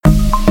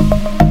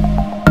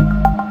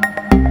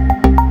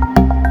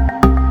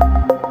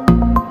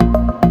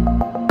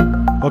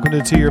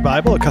welcome to Your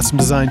Bible, a custom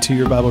designed To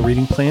Your Bible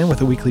reading plan with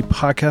a weekly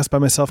podcast by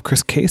myself,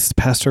 Chris Case,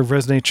 pastor of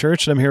Resonate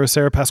Church, and I'm here with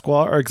Sarah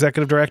Pasquale, our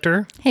executive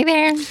director. Hey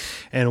there.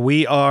 And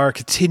we are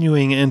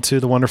continuing into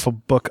the wonderful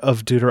book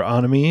of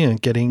Deuteronomy and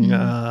getting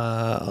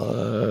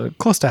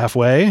close to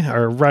halfway,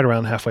 or right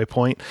around halfway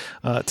point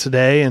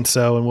today. And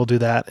we'll do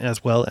that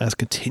as well as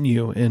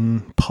continue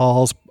in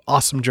Paul's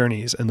awesome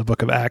journeys in the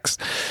book of Acts.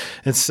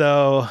 And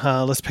so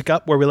let's pick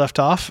up where we left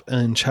off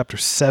in chapter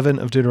 7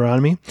 of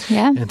Deuteronomy.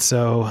 Yeah. And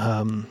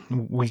so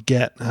we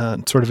get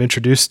sort of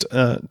introduced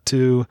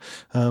to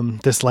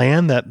this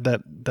land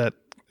that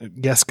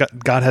yes,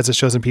 God has his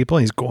chosen people.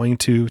 He's going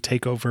to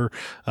take over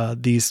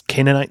these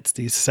Canaanites,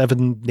 these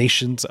 7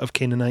 nations of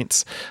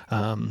Canaanites,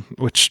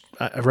 which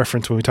I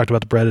referenced when we talked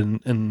about the bread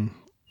and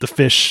the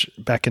fish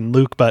back in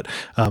Luke, but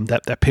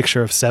that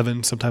picture of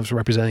 7 sometimes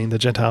representing the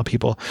Gentile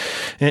people.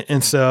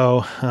 And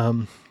so,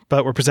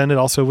 but we're presented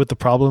also with the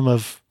problem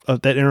of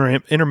that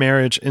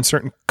intermarriage in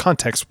certain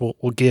contexts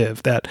will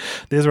give, that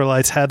the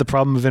Israelites had the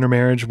problem of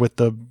intermarriage with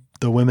the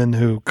women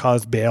who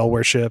caused Baal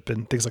worship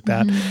and things like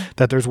that,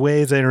 that there's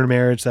ways that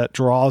intermarriage that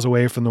draws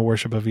away from the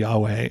worship of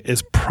Yahweh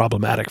is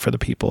problematic for the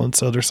people. And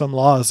so there's some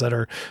laws that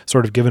are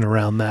sort of given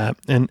around that.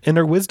 And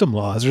they're wisdom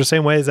laws. There's the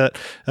same ways that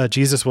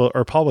Jesus will,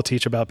 or Paul will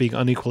teach about being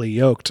unequally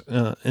yoked.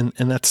 And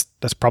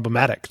that's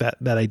problematic.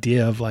 That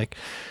idea of like,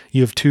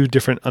 you have 2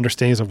 different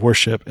understandings of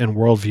worship and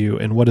worldview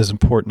and what is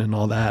important and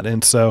all that.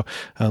 And so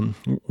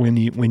when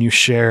you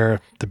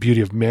share the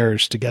beauty of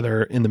marriage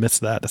together in the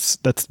midst of that,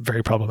 that's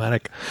very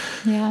problematic.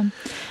 Yeah.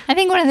 I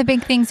think one of the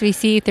big things we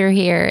see through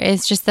here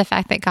is just the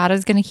fact that God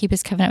is going to keep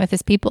his covenant with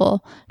his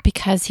people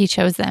because he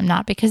chose them,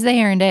 not because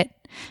they earned it,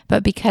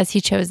 but because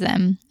he chose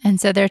them.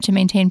 And so they're to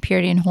maintain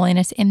purity and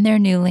holiness in their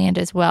new land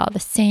as well. The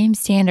same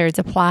standards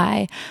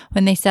apply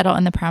when they settle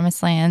in the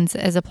promised lands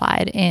as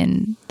applied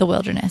in the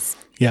wilderness.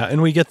 Yeah,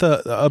 and we get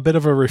a bit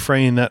of a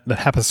refrain that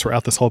happens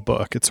throughout this whole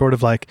book. It's sort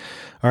of like,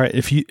 all right,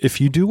 if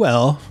you do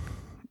well,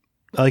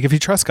 like if you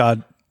trust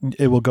God,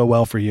 it will go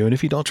well for you. And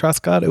if you don't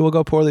trust God, it will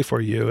go poorly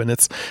for you. And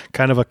it's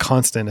kind of a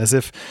constant, as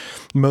if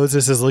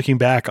Moses is looking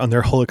back on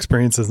their whole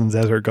experiences in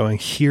the desert going,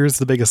 here's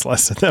the biggest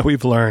lesson that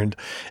we've learned.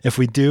 If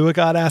we do what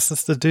God asks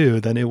us to do,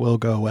 then it will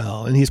go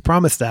well. And he's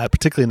promised that,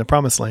 particularly in the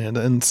promised land.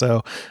 And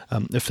so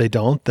if they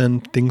don't, then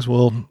things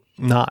will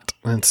not.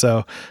 And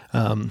so,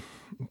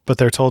 but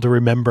they're told to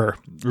remember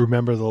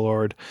the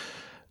Lord,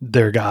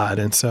 their God.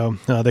 And so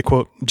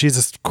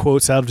Jesus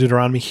quotes out of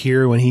Deuteronomy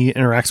here when he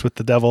interacts with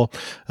the devil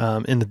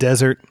in the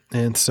desert.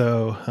 And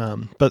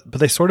so, but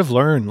they sort of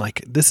learn,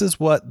 like, this is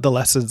what the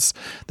lessons,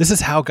 this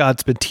is how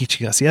God's been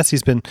teaching us. Yes,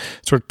 he's been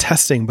sort of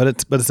testing,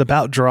 but it's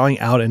about drawing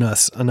out in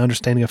us an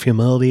understanding of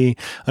humility,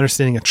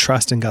 understanding of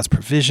trust in God's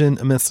provision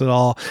amidst it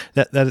all,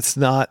 that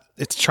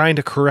it's trying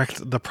to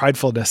correct the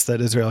pridefulness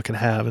that Israel can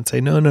have and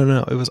say, no,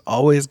 it was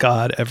always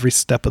God every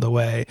step of the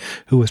way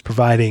who was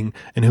providing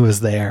and who was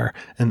there.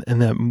 And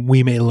that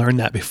we may learn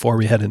that before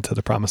we head into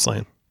the promised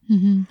land.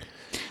 Mm-hmm.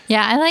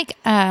 Yeah, I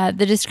like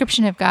the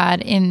description of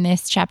God in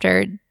this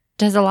chapter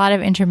does a lot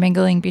of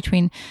intermingling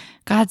between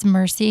God's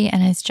mercy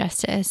and his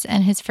justice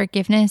and his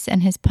forgiveness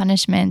and his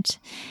punishment.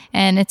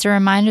 And it's a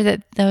reminder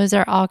that those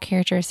are all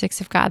characteristics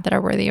of God that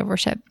are worthy of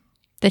worship,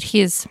 that he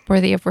is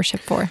worthy of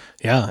worship for.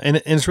 Yeah,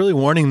 and it's really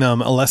warning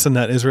them a lesson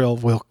that Israel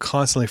will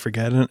constantly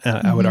forget, and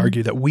I would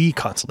argue that we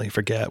constantly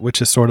forget,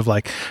 which is sort of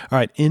like, all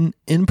right,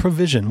 in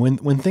provision,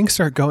 when things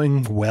start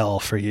going well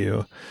for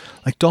you,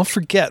 like, don't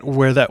forget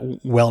where that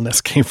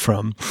wellness came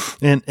from.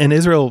 And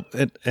Israel,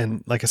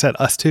 and like I said,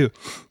 us too,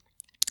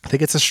 I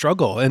think it's a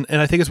struggle. And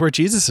I think it's where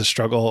Jesus'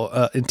 struggle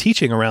in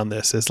teaching around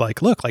this is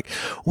like, look, like,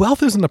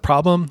 wealth isn't a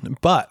problem,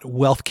 but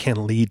wealth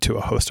can lead to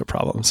a host of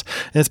problems.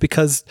 And it's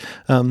because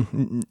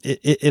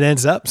it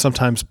ends up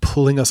sometimes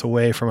pulling us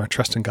away from our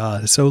trust in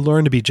God. So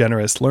learn to be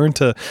generous, learn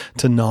to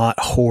not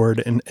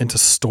hoard and to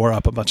store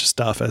up a bunch of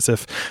stuff as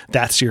if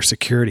that's your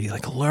security.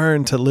 Like,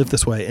 learn to live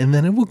this way, and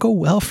then it will go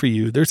well for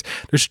you. There's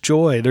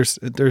joy. There's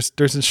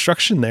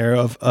instruction there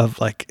of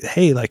like,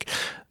 hey, like,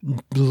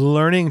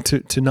 learning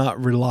to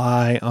not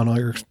rely on all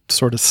your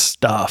sort of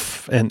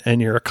stuff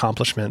and your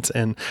accomplishments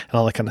and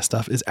all that kind of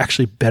stuff is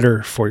actually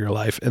better for your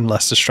life and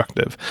less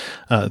destructive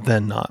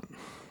than not.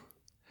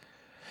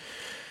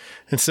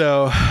 And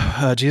so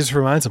Jesus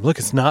reminds them, look,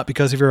 it's not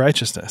because of your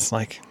righteousness.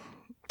 Like,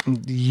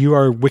 you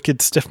are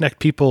wicked, stiff-necked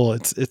people.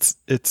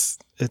 It's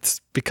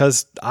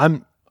because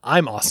I'm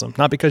awesome,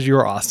 not because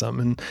you're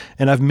awesome.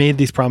 And I've made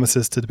these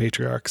promises to the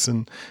patriarchs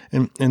and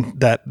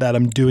that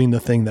I'm doing the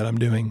thing that I'm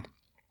doing.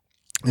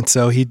 And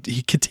so he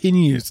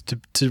continues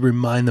to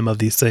remind them of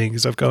these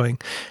things of going,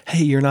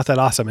 hey, you're not that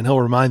awesome. And he'll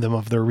remind them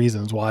of their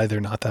reasons why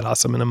they're not that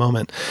awesome in a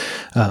moment.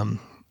 And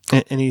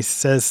he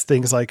says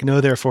things like,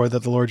 know therefore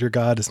that the Lord your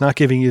God is not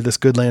giving you this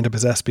good land to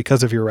possess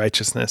because of your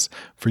righteousness,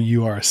 for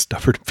you are a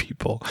stubborn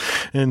people.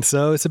 And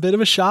so it's a bit of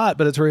a shot,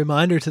 but it's a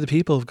reminder to the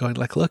people of going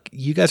like, look,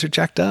 you guys are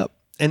jacked up.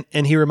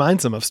 And he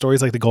reminds them of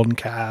stories like the golden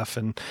calf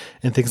and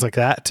things like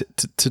that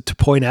to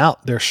point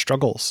out their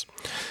struggles.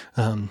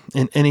 And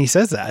he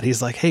says that.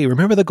 He's like, hey,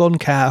 remember the golden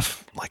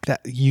calf? Like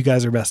that, you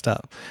guys are messed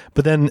up.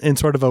 But then in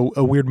sort of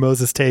a weird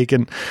Moses take,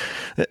 and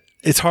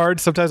it's hard.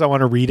 Sometimes I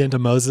want to read into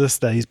Moses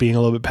that he's being a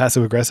little bit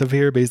passive aggressive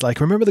here, but he's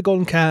like, remember the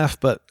golden calf,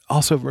 but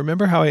also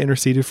remember how I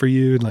interceded for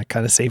you and like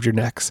kind of saved your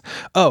necks.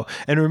 Oh,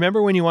 and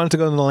remember when you wanted to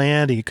go in the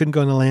land and you couldn't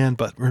go in the land,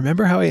 but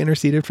remember how I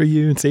interceded for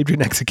you and saved your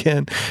necks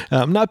again.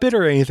 I'm not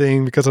bitter or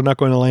anything because I'm not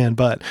going to land,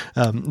 but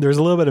there's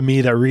a little bit of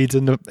me that reads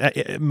into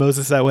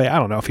Moses that way. I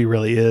don't know if he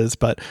really is,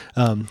 but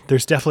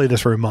there's definitely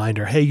this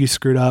reminder, hey, you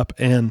screwed up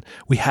and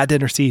we had to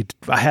intercede.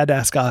 I had to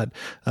ask God,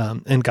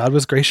 and God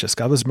was gracious.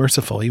 God was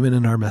merciful even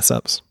in our mess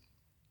ups.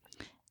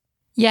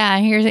 Yeah,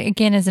 here's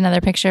again is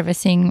another picture of us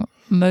seeing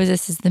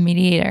Moses as the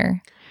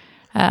mediator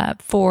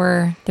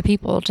for the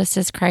people, just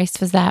as Christ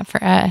was that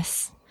for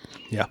us.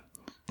 Yeah,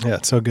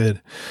 it's so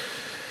good.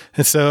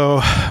 And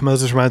so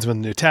Moses reminds them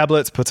of the new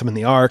tablets, puts them in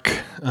the ark,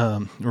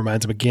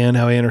 reminds them again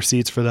how he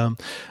intercedes for them.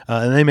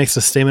 And then he makes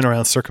a statement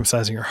around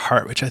circumcising your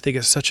heart, which I think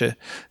is such a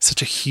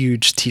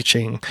huge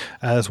teaching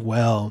as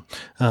well.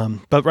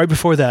 But right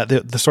before that,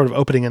 the sort of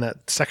opening in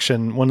that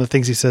section, one of the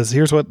things he says,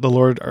 here's what the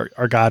Lord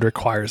our God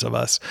requires of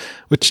us,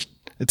 which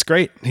it's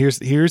great. Here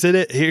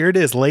it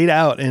is laid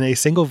out in a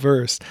single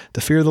verse: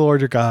 to fear the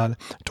Lord your God,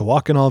 to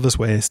walk in all of his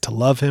ways, to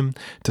love him,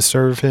 to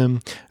serve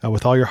him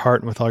with all your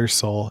heart and with all your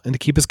soul, and to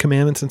keep his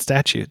commandments and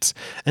statutes.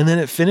 And then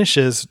it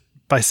finishes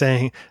by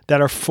saying that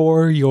are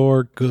for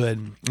your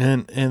good.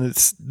 And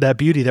it's that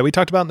beauty that we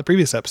talked about in the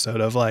previous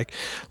episode of like,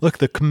 look,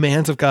 the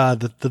commands of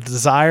God, the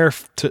desire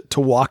to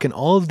walk in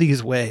all of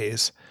these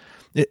ways,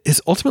 it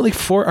is ultimately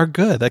for our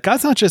good. That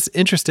God's not just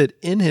interested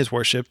in his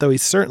worship, though he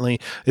certainly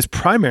is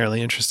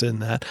primarily interested in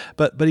that,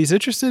 but he's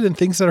interested in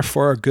things that are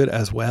for our good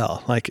as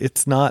well. Like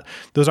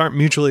those aren't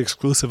mutually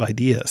exclusive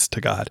ideas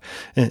to God.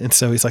 And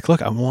so he's like,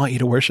 look, I want you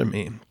to worship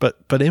me,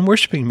 but in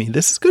worshiping me,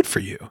 this is good for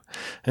you.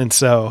 And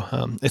so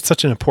it's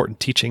such an important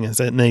teaching. And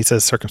then he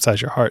says,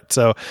 circumcise your heart.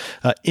 So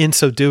in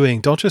so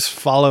doing, don't just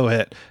follow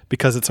it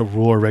because it's a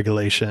rule or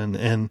regulation.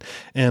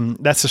 And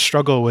that's a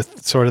struggle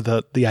with sort of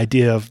the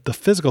idea of the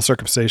physical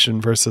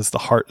circumcision versus the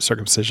heart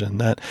circumcision.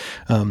 That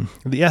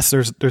yes,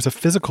 there's a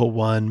physical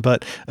one,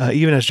 but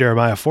even as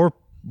Jeremiah 4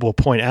 will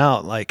point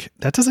out, like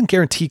that doesn't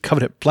guarantee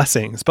covenant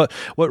blessings. But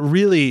what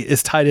really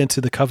is tied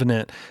into the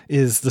covenant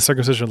is the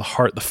circumcision of the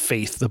heart, the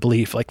faith, the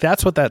belief. Like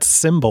that's what that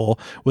symbol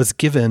was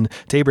given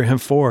to Abraham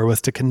for,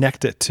 was to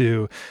connect it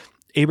to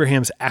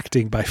Abraham's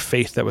acting by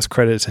faith that was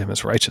credited to him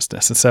as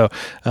righteousness. And so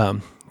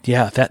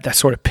that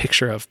sort of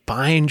picture of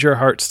bind your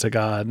hearts to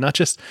God, not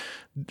just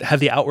have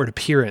the outward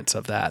appearance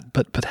of that,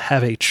 but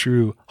have a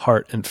true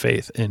heart and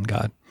faith in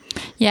God.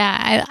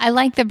 Yeah, I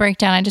like the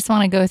breakdown. I just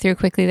want to go through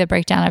quickly the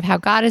breakdown of how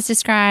God is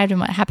described and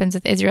what happens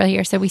with Israel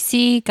here. So we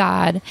see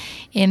God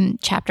in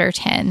chapter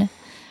 10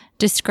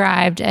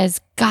 described as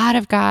God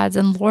of gods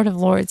and Lord of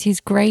lords. He's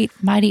great,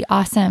 mighty,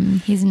 awesome.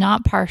 He's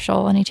not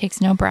partial, and he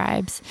takes no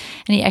bribes.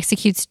 And he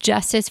executes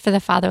justice for the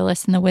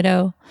fatherless and the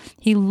widow.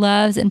 He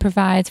loves and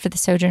provides for the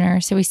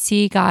sojourner. So we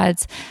see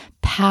God's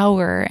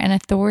power and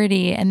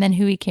authority, and then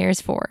who he cares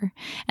for.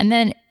 And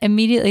then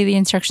immediately the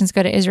instructions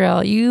go to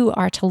Israel. You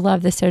are to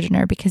love the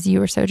sojourner because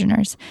you are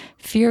sojourners.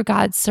 Fear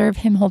God, serve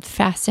him, hold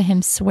fast to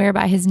him, swear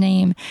by his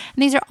name.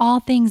 And these are all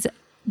things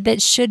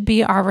that should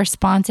be our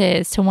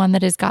responses to one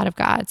that is God of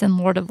gods and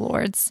Lord of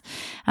lords.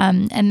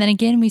 And then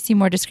again, we see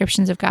more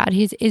descriptions of God.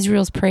 He's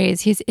Israel's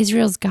praise. He's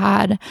Israel's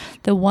God,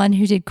 the one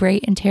who did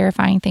great and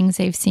terrifying things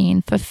they've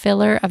seen,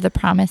 fulfiller of the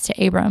promise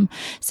to Abram.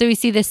 So we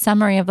see this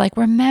summary of like,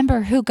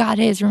 remember who God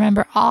is,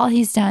 remember all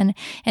he's done,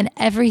 and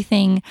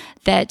everything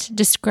that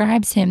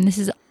describes him. This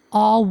is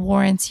all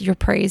warrants your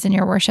praise and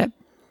your worship.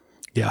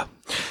 Yeah.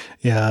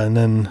 Yeah, and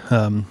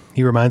then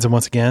he reminds him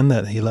once again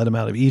that he led him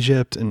out of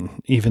Egypt,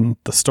 and even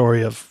the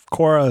story of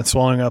Korah and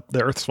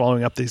the earth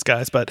swallowing up these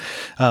guys. But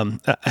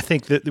I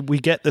think that we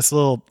get this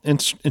little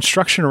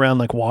instruction around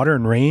like water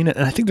and rain,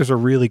 and I think there's a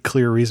really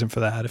clear reason for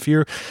that.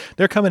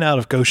 They're coming out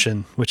of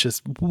Goshen, which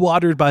is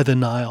watered by the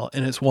Nile,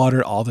 and it's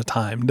watered all the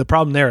time. The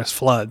problem there is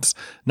floods,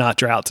 not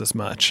droughts as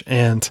much.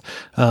 And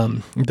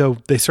though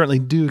they certainly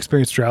do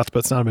experience droughts, but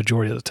it's not a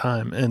majority of the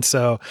time. And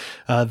so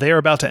they are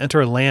about to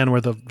enter a land where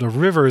the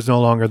river is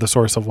no longer the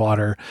source of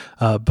water,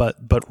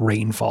 but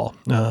rainfall.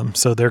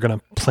 So they're going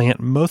to plant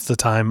most of the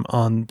time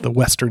on the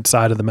western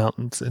side of the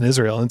mountains in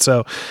Israel. And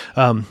so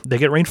they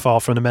get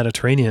rainfall from the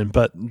Mediterranean,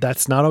 but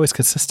that's not always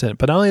consistent.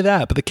 But not only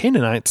that, but the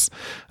Canaanites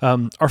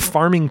are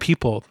farming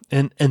people,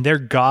 and their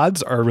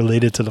gods are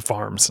related to the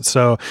farms.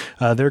 So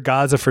their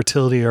gods of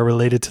fertility are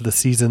related to the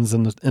seasons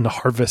and the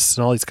harvests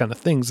and all these kind of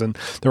things. And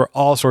there were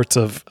all sorts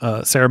of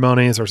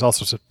ceremonies. There was all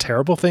sorts of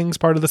terrible things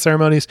part of the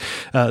ceremonies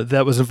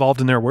that was involved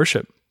in their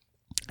worship.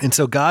 And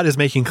so God is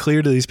making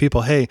clear to these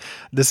people, hey,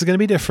 this is going to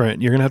be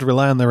different. You're going to have to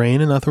rely on the rain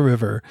and not the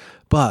river.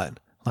 But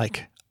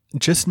like,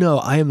 just know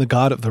I am the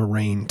God of the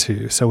rain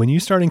too. So when you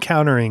start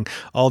encountering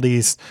all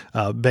these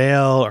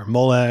Baal or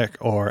Molech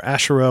or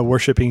Asherah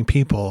worshiping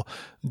people,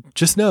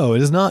 just know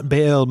it is not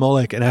Baal,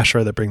 Molech, and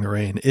Asherah that bring the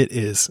rain. It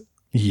is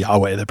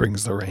Yahweh that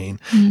brings the rain.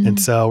 And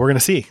so we're going to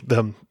see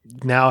them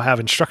now have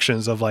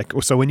instructions of like,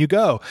 so when you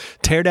go,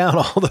 tear down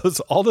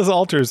all those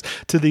altars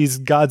to these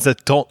gods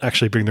that don't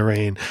actually bring the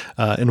rain,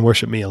 and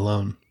worship me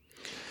alone.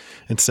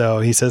 And so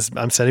he says,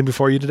 I'm setting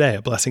before you today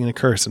a blessing and a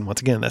curse. And once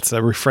again, that's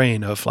a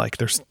refrain of like,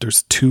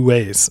 there's two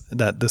ways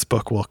that this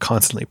book will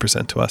constantly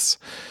present to us.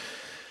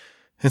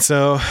 And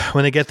so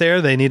when they get there,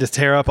 they need to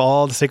tear up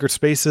all the sacred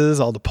spaces,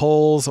 all the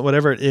poles,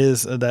 whatever it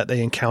is that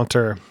they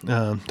encounter,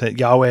 that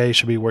Yahweh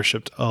should be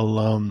worshipped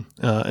alone,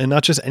 and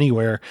not just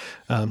anywhere.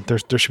 There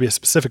should be a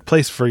specific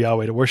place for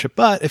Yahweh to worship.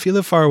 But if you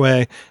live far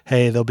away,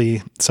 hey, there'll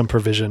be some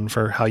provision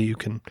for how you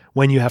can,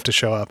 when you have to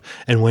show up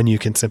and when you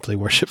can simply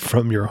worship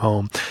from your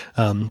home.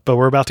 But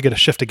we're about to get a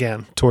shift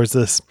again towards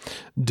this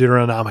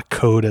Deuteronomic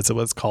code, as it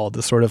was called,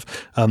 this sort of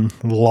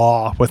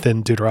law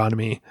within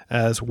Deuteronomy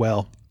as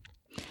well.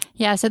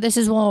 Yeah, so this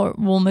is where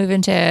we'll move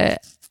into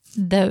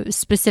the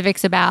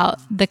specifics about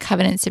the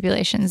covenant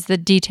stipulations, the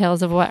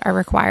details of what are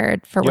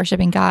required for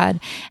worshiping God.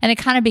 And it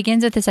kind of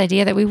begins with this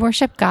idea that we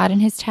worship God in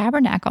his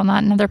tabernacle,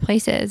 not in other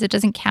places. It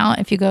doesn't count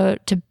if you go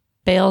to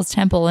Baal's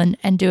temple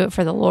and do it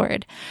for the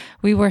Lord.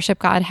 We worship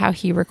God how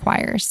he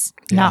requires,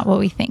 not what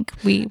we think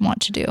we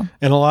want to do.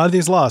 And a lot of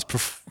these laws,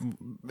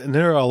 and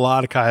there are a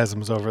lot of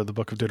chiasms over the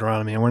book of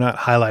Deuteronomy, and we're not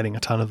highlighting a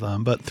ton of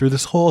them, but through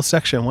this whole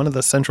section, one of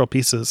the central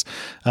pieces,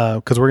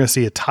 because we're going to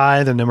see a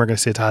tithe, and then we're going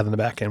to see a tithe in the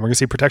back end. We're going to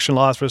see protection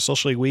laws for the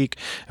socially weak,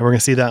 and we're going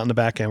to see that in the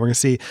back end. We're going to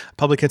see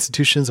public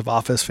institutions of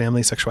office,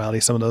 family, sexuality,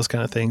 some of those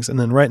kind of things. And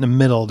then right in the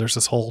middle, there's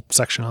this whole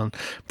section on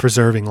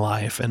preserving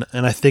life. And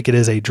I think it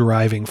is a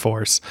driving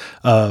force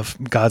of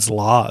God's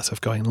laws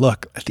of going,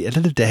 look, at the end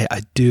of the day,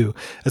 I do.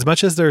 As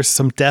much as there's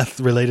some death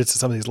related to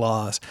some of these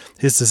laws,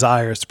 his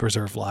desire is to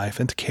preserve life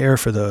and to care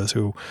for those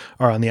who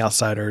are on the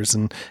outsiders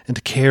and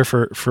to care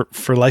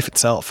for life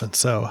itself. And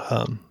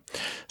so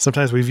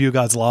sometimes we view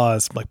God's law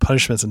as like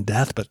punishments and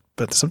death,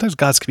 but sometimes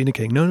God's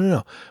communicating,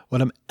 no.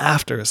 What I'm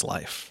after is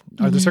life.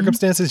 Are there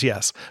circumstances?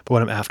 Yes. But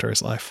what I'm after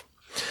is life.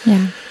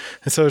 Yeah.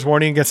 And so there's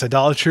warning against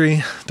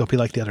idolatry. Don't be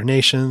like the other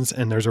nations.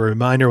 And there's a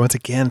reminder, once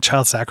again,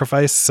 child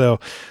sacrifice. So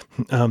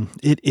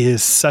it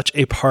is such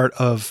a part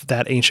of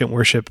that ancient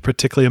worship,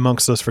 particularly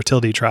amongst those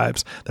fertility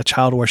tribes, that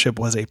child worship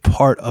was a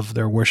part of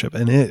their worship.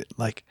 And it,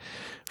 like,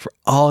 for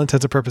all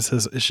intents and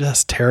purposes, is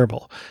just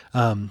terrible.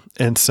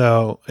 And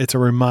so it's a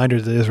reminder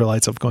to the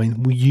Israelites of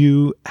going,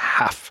 you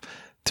have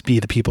to be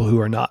the people who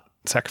are not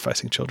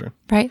sacrificing children.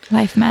 Right.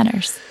 Life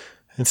matters.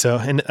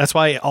 And that's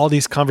why all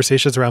these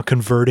conversations around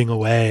converting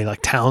away,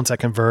 like towns that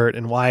convert,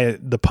 and why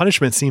the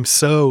punishment seems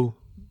so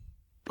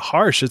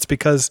harsh. It's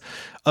because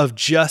of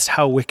just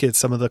how wicked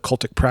some of the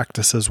cultic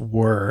practices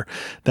were,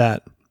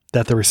 that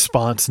the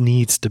response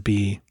needs to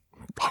be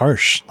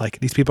harsh. Like,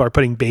 these people are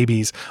putting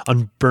babies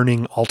on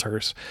burning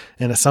altars.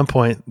 And at some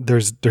point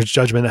there's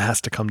judgment that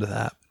has to come to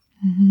that.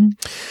 Mm-hmm.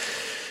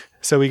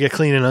 So we get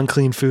clean and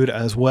unclean food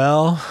as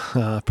well.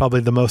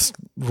 Probably the most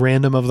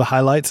random of the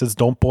highlights is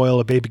don't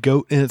boil a baby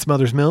goat in its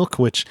mother's milk,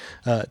 which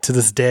to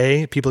this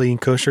day, people eating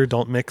kosher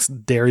don't mix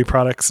dairy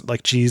products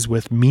like cheese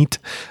with meat.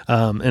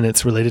 And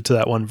it's related to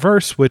that one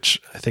verse,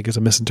 which I think is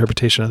a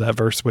misinterpretation of that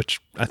verse, which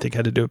I think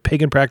had to do with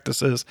pagan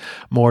practices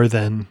more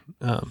than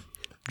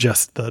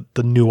just the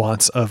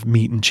nuance of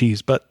meat and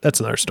cheese. But that's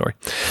another story.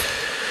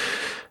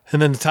 And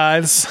then the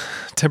tithes,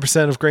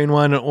 10% of grain,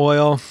 wine, and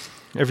oil.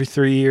 Every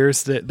 3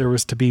 years that there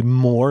was to be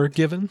more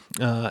given.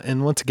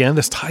 And once again,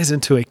 this ties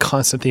into a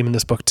constant theme in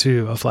this book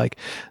too, of like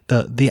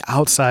the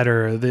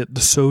outsider,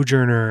 the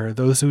sojourner,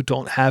 those who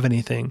don't have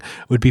anything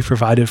would be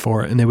provided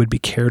for, and they would be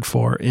cared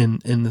for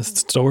in this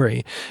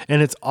story.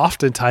 And it's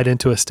often tied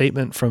into a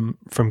statement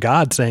from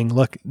God saying,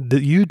 look,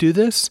 you do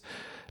this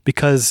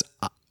because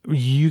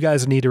you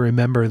guys need to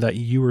remember that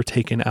you were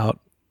taken out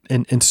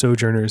and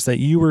sojourners, that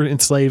you were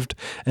enslaved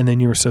and then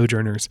you were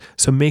sojourners.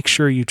 So make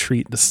sure you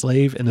treat the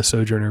slave and the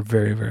sojourner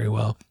very, very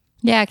well.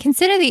 Yeah,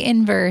 consider the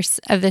inverse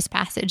of this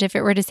passage. If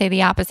it were to say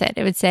the opposite,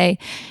 it would say,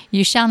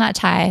 you shall not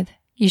tithe,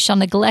 you shall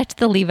neglect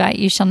the Levite,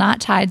 you shall not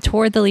tithe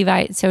toward the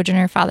Levite,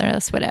 sojourner,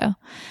 fatherless, widow,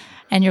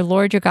 and your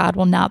Lord your God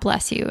will not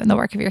bless you in the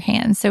work of your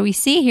hands. So we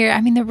see here,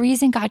 the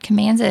reason God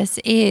commands us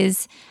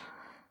is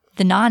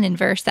the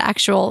non-inverse, the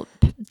actual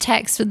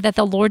text, that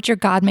the Lord your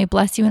God may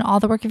bless you in all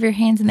the work of your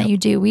hands and that you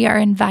do. We are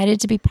invited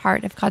to be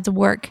part of God's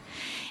work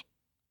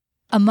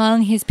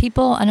among his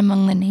people and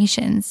among the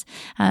nations.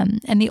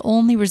 And the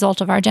only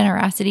result of our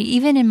generosity,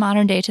 even in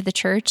modern day, to the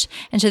church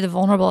and to the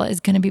vulnerable, is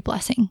going to be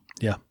blessing.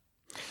 Yeah.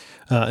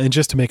 And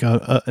just to make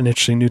an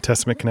interesting New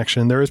Testament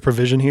connection, there is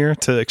provision here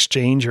to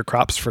exchange your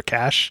crops for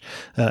cash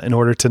in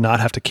order to not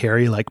have to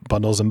carry like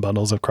bundles and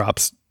bundles of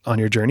crops on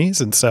your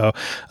journeys. And so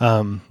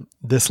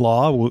this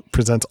law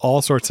presents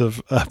all sorts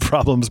of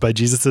problems by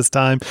Jesus's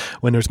time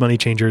when there's money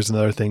changers and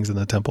other things in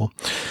the temple.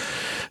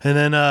 And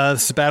then the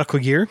sabbatical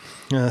year.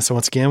 So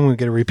once again, we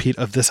get a repeat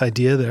of this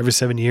idea that every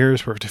 7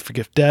 years we're to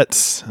forgive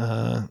debts.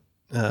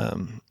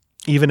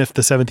 Even if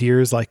the 7th year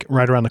is like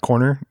right around the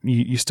corner,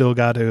 you still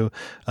got to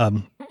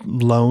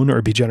loan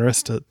or be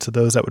generous to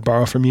those that would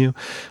borrow from you.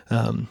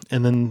 And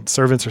then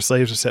servants or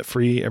slaves are set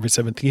free every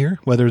 7th year,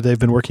 whether they've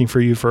been working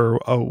for you for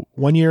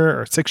 1 year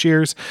or 6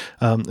 years.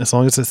 As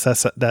long as it's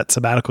that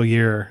sabbatical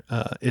year,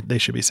 they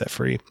should be set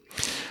free.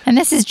 And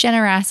this is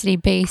generosity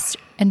based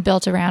and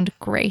built around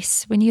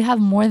grace. When you have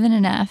more than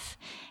enough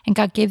and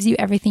God gives you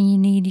everything you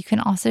need, you can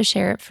also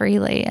share it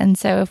freely. And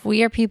so if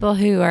we are people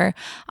who are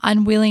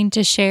unwilling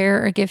to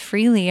share or give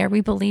freely, are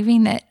we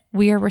believing that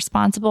we are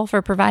responsible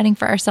for providing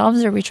for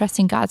ourselves, or are we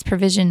trusting God's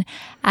provision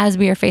as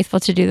we are faithful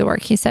to do the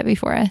work He set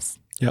before us?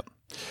 Yep.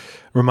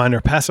 Reminder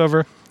of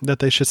Passover that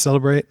they should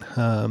celebrate.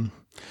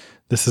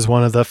 This is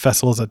one of the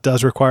festivals that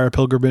does require a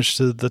pilgrimage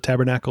to the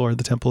tabernacle or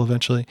the temple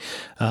eventually.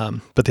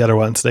 But the other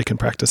ones they can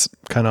practice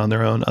kind of on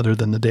their own other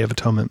than the Day of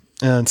Atonement.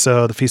 And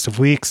so the Feast of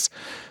Weeks,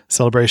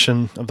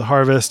 celebration of the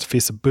harvest,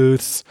 Feast of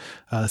Booths,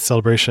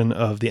 celebration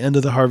of the end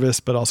of the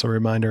harvest, but also a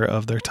reminder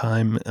of their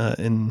time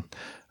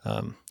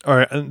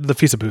or the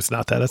Feast of Booths,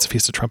 not that. That's the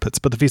Feast of Trumpets.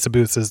 But the Feast of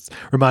Booths is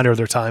a reminder of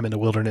their time in the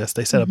wilderness.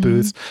 They set up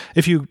booths.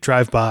 If you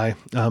drive by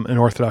an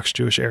Orthodox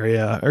Jewish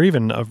area or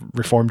even a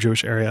Reformed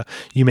Jewish area,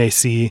 you may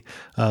see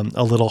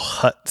a little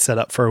hut set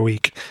up for a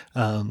week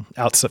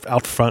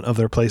out front of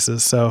their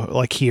places. So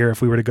like here,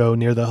 if we were to go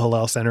near the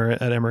Hillel Center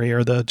at Emory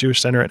or the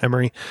Jewish Center at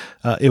Emory,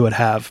 it would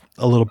have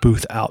a little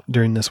booth out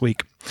during this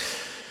week.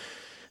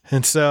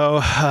 And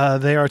so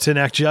they are to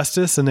enact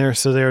justice, and they're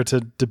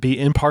to be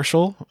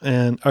impartial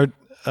and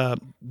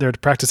they're to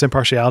practice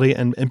impartiality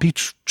and be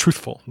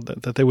truthful,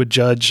 that they would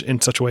judge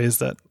in such ways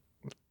that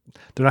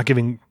they're not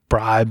giving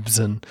bribes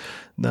and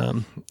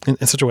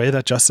in such a way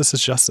that justice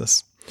is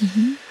justice.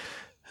 Mm-hmm.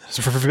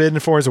 So for forbidden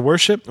forms of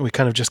worship, we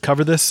kind of just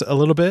covered this a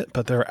little bit,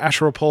 but there are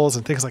Asherah poles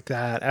and things like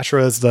that.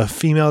 Asherah is the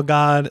female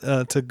god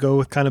to go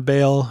with kind of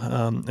Baal.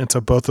 And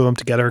so both of them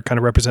together kind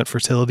of represent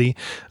fertility.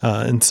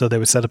 And so they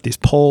would set up these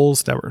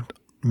poles that were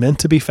meant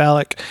to be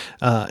phallic.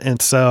 And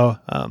so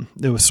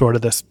it was sort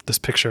of this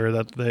picture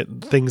that the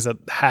things that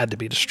had to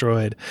be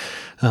destroyed.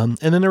 And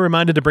then they're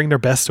reminded to bring their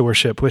best to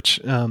worship, which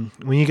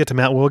when you get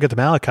to we'll get to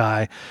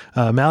Malachi,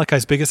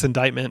 Malachi's biggest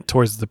indictment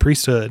towards the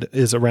priesthood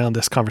is around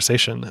this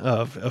conversation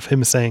of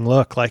him saying,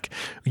 look, like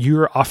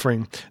you're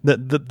offering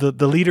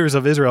the leaders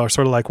of Israel are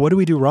sort of like, what do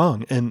we do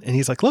wrong? And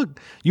he's like, look,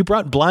 you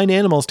brought blind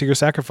animals to your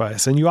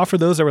sacrifice and you offer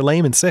those that were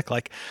lame and sick.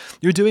 Like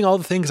you're doing all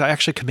the things I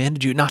actually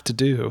commanded you not to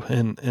do.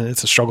 And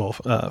it's a struggle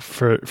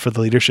for the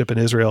leadership in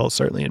Israel,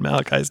 certainly in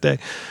Malachi's day.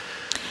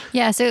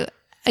 Yeah, so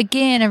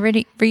again, a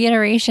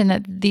reiteration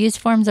that these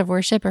forms of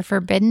worship are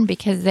forbidden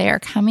because they are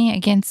coming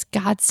against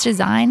God's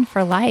design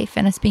for life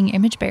and us being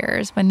image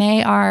bearers. When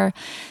they are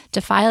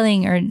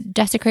defiling or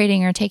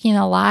desecrating or taking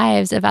the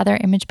lives of other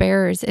image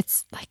bearers,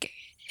 it's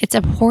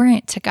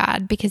abhorrent to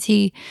God because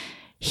He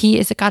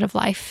is a God of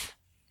life.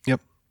 Yep.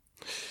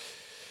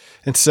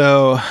 And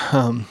so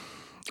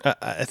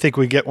I think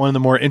we get one of the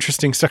more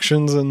interesting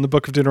sections in the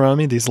book of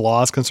Deuteronomy, these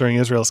laws concerning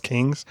Israel's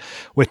kings,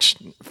 which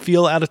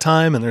feel out of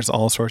time, and there's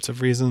all sorts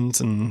of reasons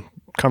and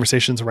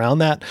conversations around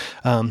that.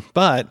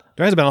 But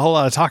there hasn't been a whole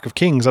lot of talk of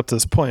kings up to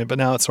this point, but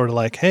now it's sort of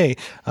like, hey,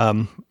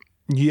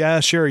 yeah,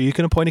 sure, you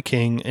can appoint a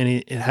king, and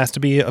it has to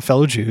be a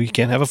fellow Jew. You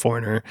can't have a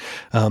foreigner.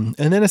 And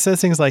then it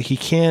says things like he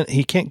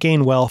can't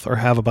gain wealth or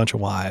have a bunch of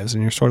wives.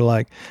 And you're sort of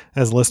like,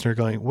 as a listener,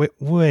 going,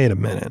 wait a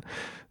minute.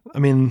 I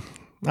mean,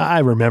 I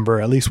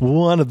remember at least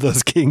one of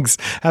those kings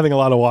having a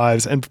lot of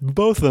wives, and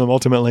both of them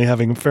ultimately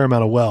having a fair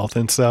amount of wealth.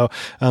 And so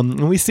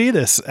we see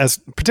this,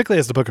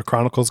 particularly as the book of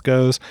Chronicles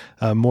goes,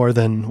 more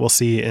than we'll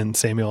see in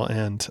Samuel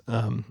and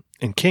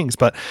in Kings.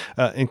 But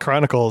in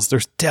Chronicles,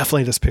 there's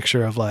definitely this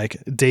picture of like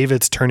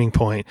David's turning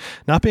point,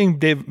 not being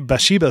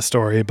Bathsheba's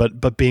story,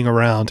 but being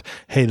around,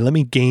 hey,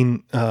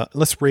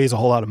 let's raise a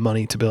whole lot of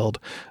money to build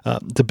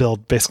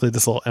basically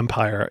this little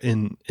empire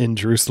in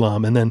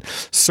Jerusalem. And then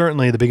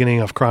certainly the beginning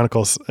of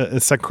Chronicles,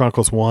 2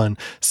 Chronicles 1,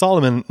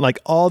 Solomon, like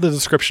all the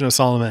description of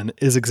Solomon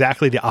is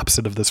exactly the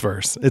opposite of this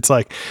verse. It's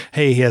like,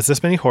 hey, he has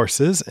this many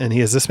horses and he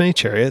has this many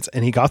chariots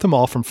and he got them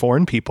all from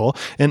foreign people.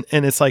 And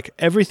it's like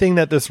everything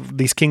that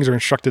these kings are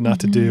instructed not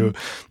to do.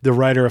 The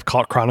writer of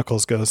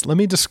Chronicles goes, let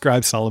me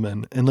describe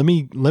Solomon and let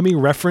me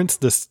reference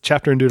this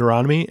chapter in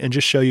Deuteronomy and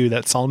just show you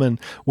that Solomon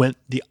went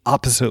the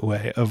opposite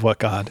way of what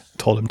God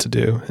told him to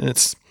do. And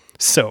it's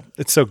so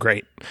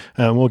great.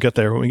 We'll get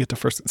there when we get to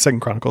 2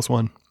 Chronicles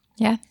 1.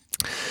 Yeah.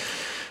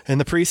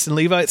 And the priests and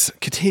Levites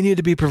continue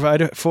to be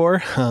provided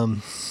for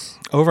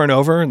over and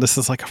over. And this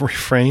is like a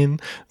refrain.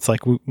 It's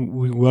like we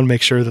want to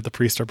make sure that the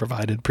priests are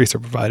provided.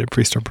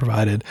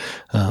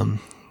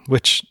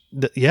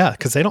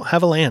 Because they don't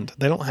have a land.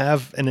 They don't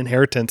have an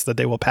inheritance that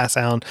they will pass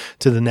on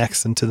to the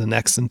next and to the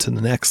next and to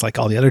the next, like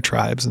all the other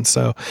tribes. And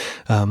so,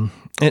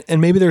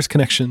 and maybe there's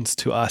connections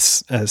to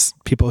us as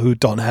people who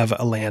don't have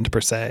a land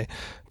per se,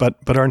 but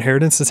our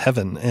inheritance is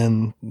heaven,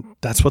 and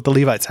that's what the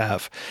Levites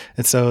have.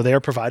 And so they are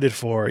provided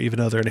for, even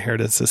though their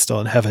inheritance is still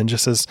in heaven,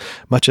 just as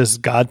much as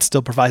God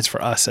still provides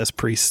for us as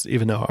priests,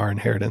 even though our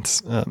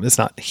inheritance is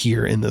not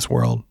here in this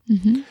world.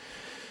 Mm-hmm.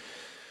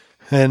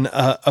 And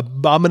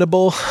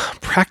abominable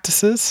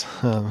practices.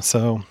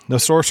 So no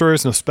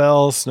sorcerers, no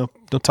spells, no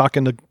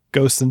talking to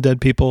ghosts and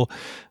dead people,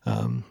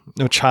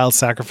 no child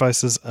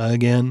sacrifices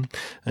again.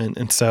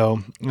 And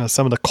so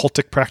some of the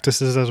cultic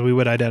practices, as we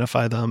would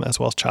identify them, as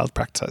well as child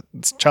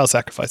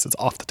sacrifices,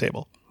 off the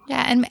table.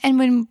 Yeah, and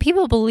when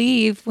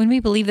we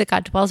believe that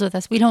God dwells with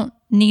us, we don't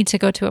need to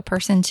go to a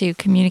person to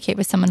communicate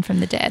with someone from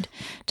the dead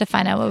to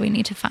find out what we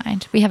need to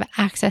find. We have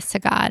access to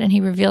God, and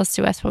he reveals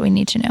to us what we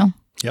need to know.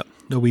 Yep.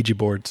 No Ouija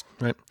boards,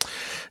 right?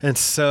 And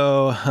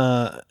so,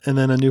 and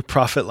then a new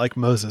prophet like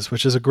Moses,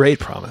 which is a great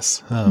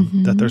promise,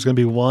 that there's going to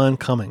be one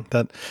coming,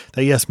 that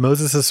yes,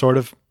 Moses is sort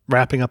of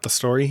wrapping up the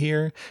story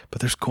here,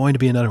 but there's going to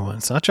be another one.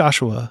 It's not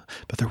Joshua,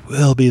 but there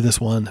will be this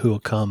one who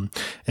will come,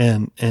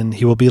 and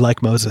he will be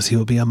like Moses. He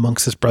will be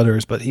amongst his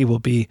brothers, but he will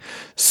be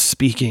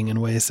speaking in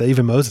ways that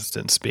even Moses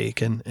didn't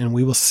speak. And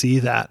we will see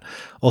that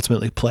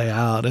ultimately play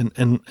out. And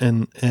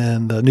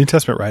the New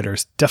Testament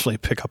writers definitely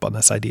pick up on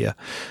this idea.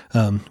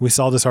 We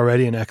saw this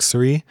already in Acts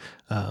 3,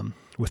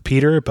 with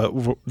Peter, but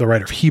the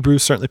writer of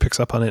Hebrews certainly picks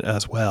up on it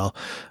as well,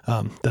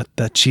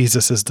 that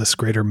Jesus is this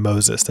greater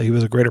Moses, that he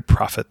was a greater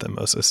prophet than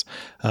Moses,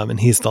 and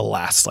he's the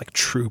last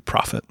true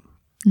prophet.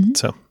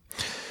 So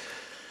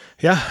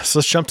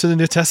let's jump to the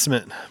New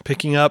Testament,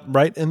 picking up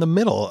right in the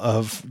middle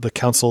of the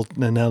council,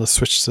 and now let's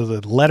switch to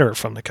the letter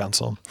from the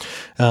council.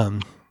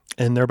 And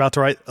they're about to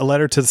write a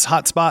letter to this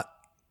hot spot.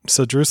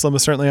 So Jerusalem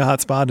was certainly a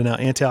hot spot, and now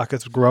Antioch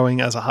is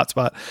growing as a hot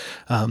spot.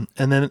 And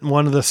then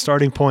one of the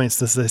starting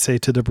points is they say,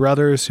 to the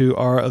brothers who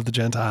are of the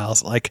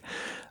Gentiles,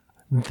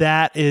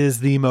 that is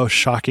the most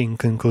shocking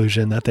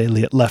conclusion that they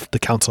left the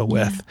council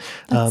with.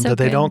 That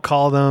they don't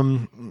call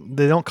them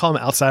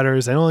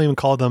outsiders. They don't even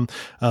call them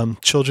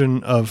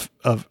children of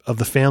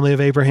the family of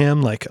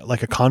Abraham, like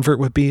a convert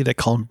would be. They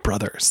call them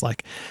brothers.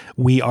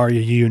 We are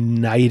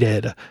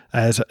united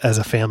as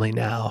a family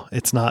now.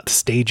 It's not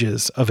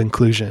stages of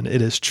inclusion.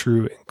 It is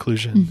true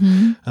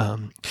inclusion.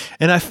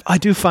 And I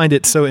do find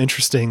it so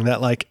interesting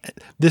that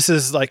this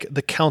is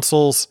the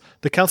council's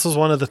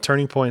one of the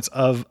turning points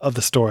of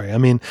the story. I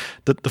mean,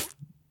 the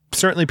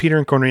certainly Peter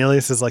and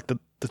Cornelius is the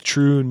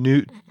true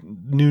new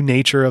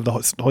nature of the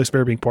Holy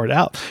Spirit being poured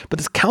out. But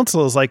this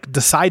council is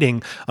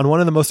deciding on one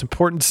of the most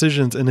important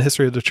decisions in the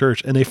history of the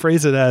church. And they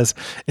phrase it as,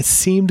 it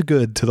seemed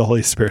good to the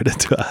Holy Spirit and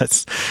to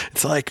us.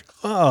 It's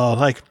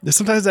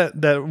sometimes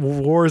that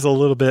wars a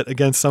little bit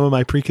against some of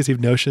my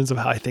preconceived notions of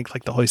how I think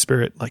the Holy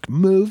Spirit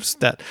moves,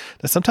 that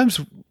sometimes,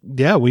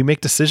 we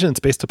make decisions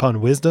based upon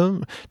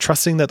wisdom,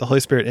 trusting that the Holy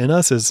Spirit in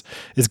us is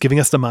giving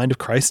us the mind of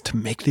Christ to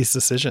make these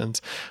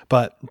decisions.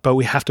 But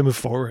we have to move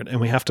forward,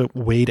 and we have to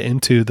wade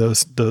into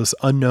those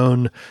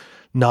unknown,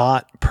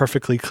 not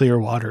perfectly clear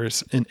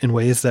waters in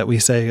ways that we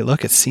say,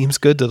 look, it seems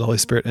good to the Holy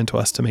Spirit and to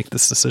us to make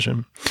this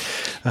decision.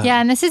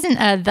 And this isn't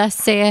a thus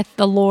saith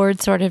the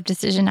Lord sort of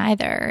decision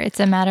either. It's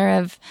a matter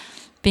of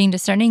being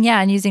discerning,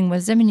 and using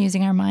wisdom and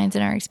using our minds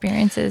and our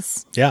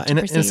experiences. And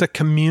it's a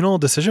communal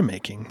decision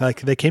making.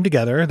 They came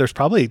together. There's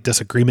probably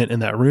disagreement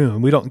in that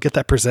room. We don't get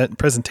that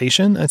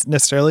presentation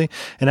necessarily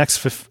in Acts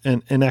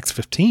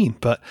 15,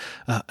 but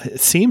it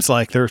seems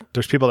like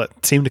there's people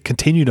that seem to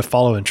continue to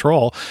follow and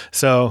troll.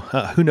 So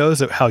who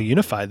knows how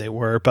unified they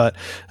were? But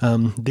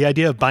the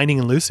idea of binding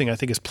and loosing, I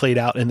think, is played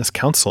out in this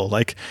council.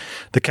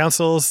 The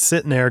council's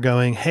sitting there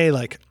going, hey,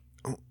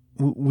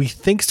 we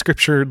think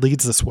Scripture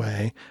leads this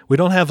way. We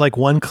don't have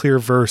one clear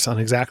verse on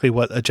exactly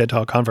what a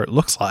Gentile convert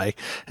looks like.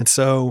 And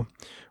so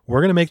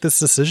we're going to make this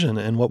decision,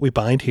 and what we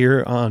bind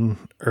here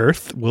on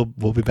earth will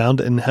be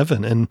bound in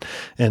heaven,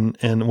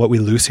 and what we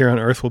loose here on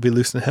earth will be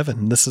loosed in heaven.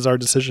 And this is our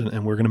decision,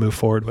 and we're going to move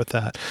forward with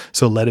that.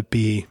 So let it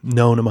be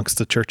known amongst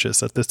the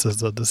churches that this is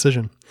the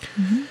decision.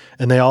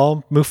 And they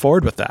all move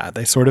forward with that.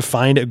 They sort of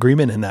find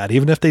agreement in that,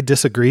 even if they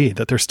disagree,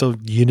 that there's still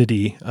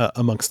unity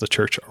amongst the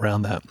church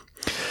around that.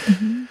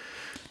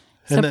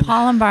 So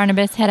Paul and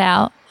Barnabas head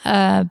out,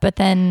 but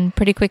then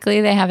pretty quickly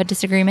they have a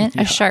disagreement,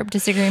 a sharp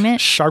disagreement.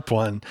 Sharp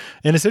one.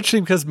 And it's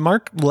interesting because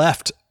Mark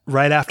left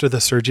right after the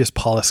Sergius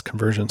Paulus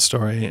conversion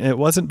story. It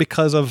wasn't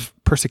because of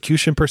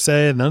persecution per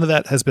se. None of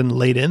that has been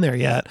laid in there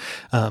yet.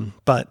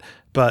 But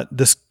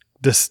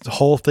this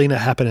whole thing that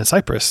happened in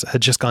Cyprus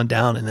had just gone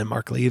down, and then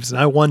Mark leaves.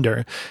 And I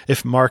wonder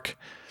if Mark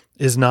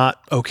is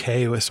not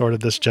okay with sort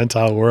of this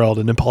Gentile world.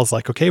 And then Paul's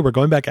like, okay, we're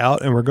going back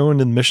out and we're going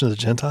to the mission of the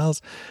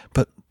Gentiles.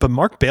 But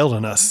Mark bailed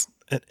on us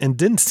and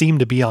didn't seem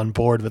to be on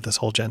board with this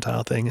whole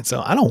Gentile thing. And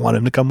so I don't want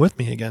him to come with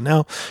me again.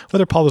 Now,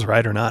 whether Paul was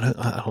right or not,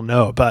 I don't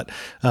know. But,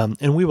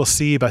 and we will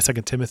see by 2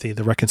 Timothy,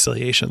 the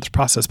reconciliation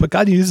process. But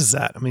God uses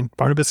that. I mean,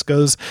 Barnabas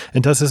goes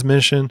and does his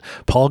mission.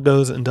 Paul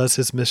goes and does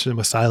his mission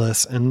with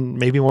Silas. And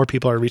maybe more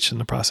people are reached in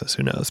the process.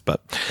 Who knows?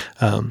 But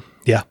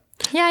yeah.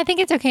 Yeah, I think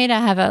it's okay to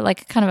have a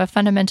kind of a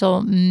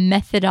fundamental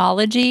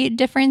methodology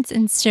difference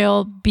and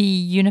still be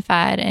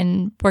unified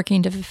and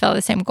working to fulfill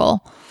the same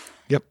goal.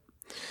 Yep.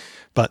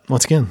 But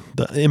once again,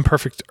 the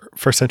imperfect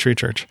first century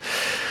church.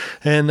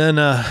 And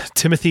then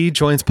Timothy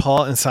joins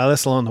Paul and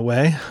Silas along the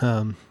way.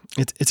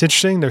 it's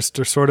interesting. There's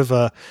sort of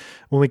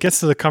when we get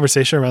to the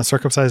conversation around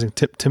circumcising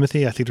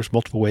Timothy, I think there's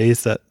multiple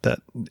ways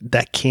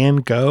that can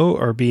go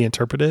or be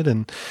interpreted.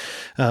 And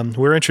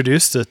we're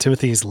introduced to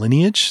Timothy's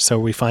lineage. So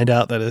we find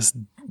out that his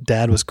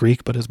dad was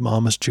Greek, but his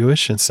mom was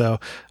Jewish. And so,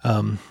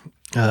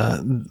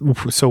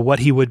 so what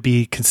he would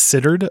be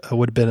considered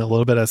would have been a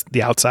little bit as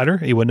the outsider.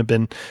 He wouldn't have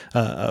been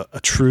a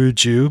true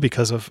Jew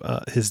because of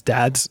his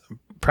dad's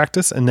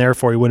practice, and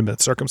therefore he wouldn't have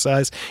been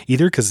circumcised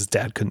either because his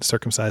dad couldn't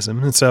circumcise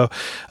him. And so,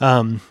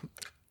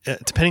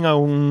 depending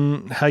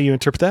on how you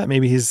interpret that,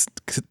 maybe he's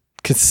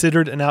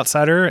considered an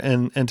outsider,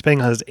 and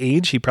depending on his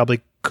age, he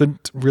probably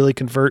couldn't really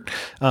convert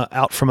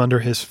out from under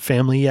his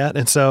family yet.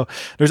 And so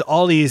there's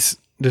all these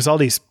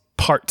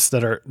parts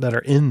that are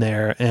in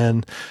there,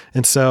 and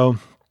so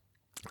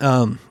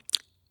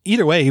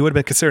either way, he would have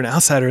been considered an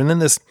outsider. And then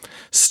this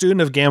student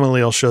of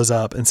Gamaliel shows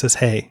up and says,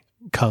 "Hey,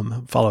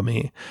 come, follow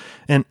me."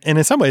 And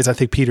in some ways, I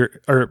think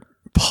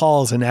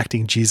Paul's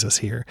enacting Jesus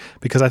here,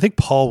 because I think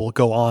Paul will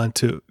go on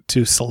to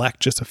select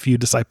just a few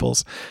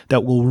disciples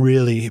that will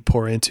really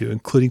pour into,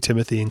 including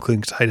Timothy,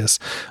 including Titus,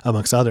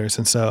 amongst others.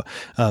 And so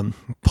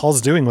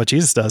Paul's doing what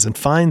Jesus does and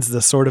finds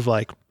the sort of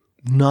like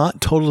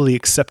not totally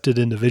accepted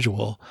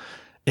individual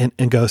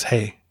and goes,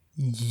 "Hey,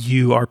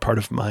 you are part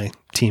of my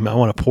team. I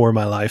want to pour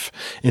my life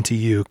into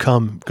you.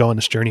 Come, go on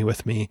this journey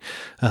with me."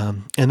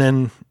 And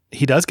then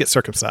he does get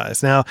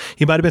circumcised. Now,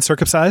 he might have been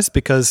circumcised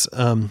because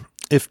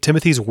if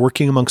Timothy's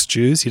working amongst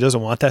Jews, he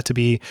doesn't want that to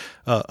be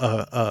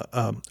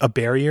a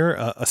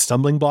barrier, a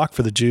stumbling block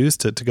for the Jews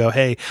to go,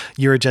 "Hey,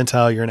 you're a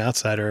Gentile, you're an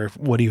outsider.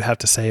 What do you have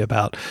to say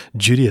about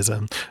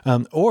Judaism?"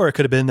 Or it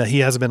could have been that he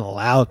hasn't been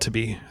allowed to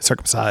be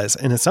circumcised.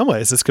 And in some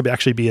ways, this could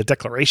actually be a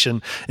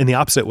declaration in the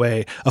opposite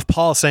way of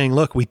Paul saying,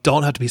 "Look, we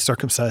don't have to be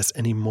circumcised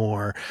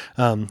anymore."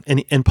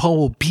 And Paul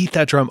will beat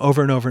that drum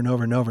over and over and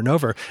over and over and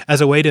over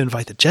as a way to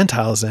invite the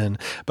Gentiles in.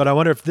 But I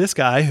wonder if this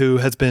guy who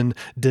has been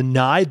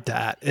denied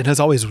that and has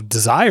always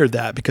desired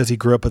that because he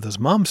grew up with his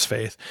mom's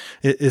faith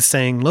is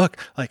saying, "Look,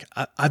 like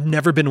I've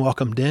never been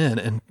welcomed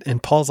in."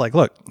 And Paul's like,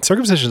 "Look,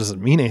 circumcision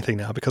doesn't mean anything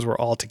now because we're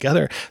all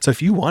together. So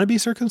if you want to be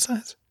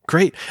circumcised,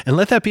 great. And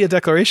let that be a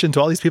declaration to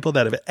all these people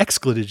that have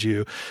excluded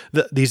you,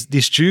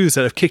 these Jews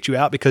that have kicked you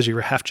out because you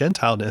were half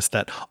Gentileness,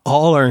 that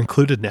all are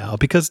included now."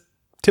 Because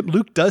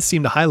Luke does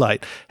seem to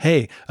highlight,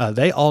 hey,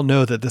 they all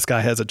know that this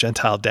guy has a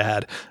Gentile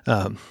dad.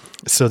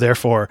 So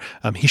therefore,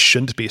 he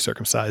shouldn't be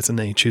circumcised, and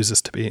then he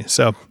chooses to be.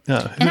 So,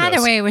 and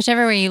either way,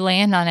 whichever way you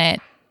land on it,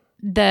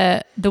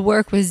 the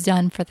work was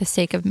done for the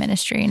sake of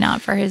ministry,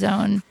 not for his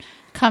own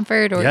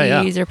comfort or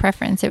ease or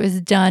preference. It was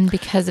done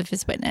because of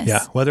his witness.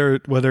 Yeah,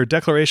 whether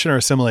declaration or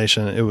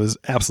assimilation, it was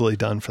absolutely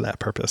done for that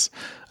purpose,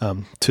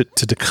 to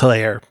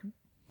declare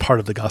part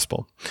of the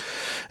gospel.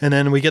 And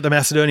then we get the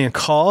Macedonian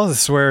call.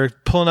 This is where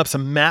pulling up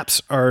some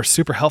maps are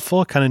super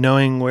helpful, kind of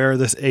knowing where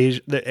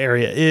the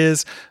area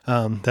is,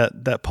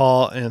 that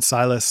Paul and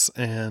Silas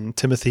and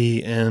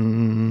Timothy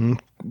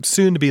and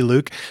soon to be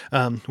Luke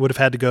would have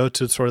had to go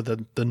to sort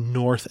of the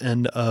north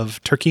end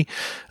of Turkey.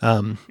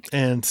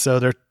 And so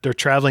they're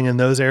traveling in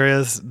those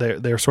areas.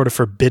 They're sort of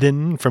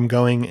forbidden from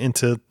going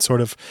into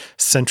sort of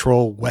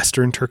central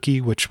Western Turkey,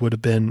 which would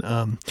have been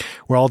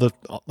where all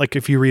like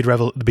if you read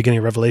the beginning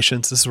of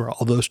Revelations, this is where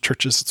all those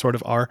churches sort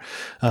of are.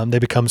 They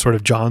become sort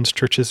of John's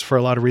churches for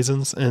a lot of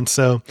reasons. And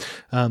so,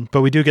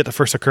 but we do get the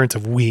first occurrence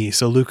of we.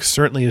 So Luke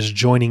certainly is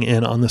joining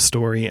in on the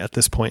story at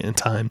this point in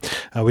time.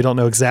 We don't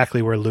know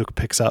exactly where Luke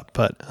picks up,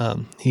 but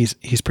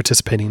he's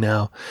participating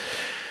now.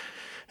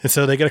 And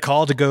so they get a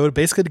call to go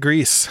basically to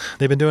Greece.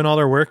 They've been doing all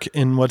their work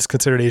in what's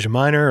considered Asia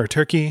Minor or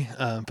Turkey,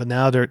 but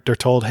now they're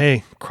told,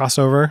 "Hey, cross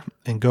over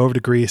and go over to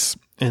Greece."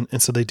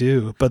 And so they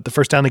do. But the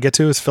first town they get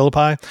to is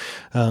Philippi.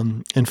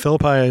 And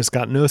Philippi has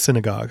got no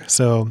synagogue.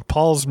 So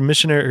Paul's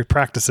missionary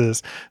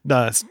practices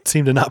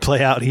seem to not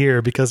play out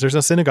here because there's no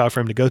synagogue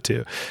for him to go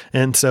to.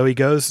 And so he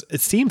goes,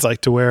 it seems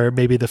like, to where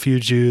maybe the few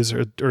Jews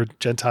or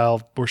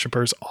Gentile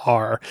worshipers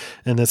are.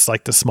 And it's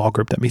like the small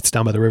group that meets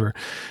down by the river.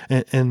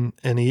 And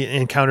he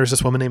encounters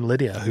this woman named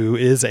Lydia, who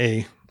is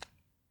a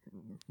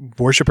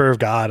worshiper of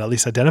God, at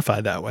least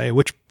identified that way,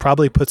 which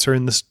probably puts her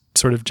in this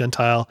sort of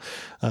Gentile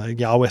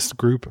Yahwist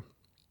group.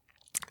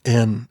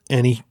 And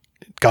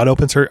God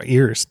opens her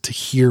ears to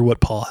hear what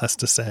Paul has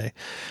to say.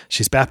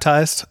 She's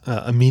baptized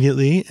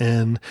immediately,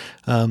 and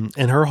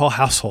her whole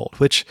household,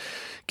 which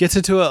gets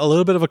into a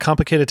little bit of a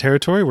complicated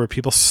territory where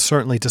people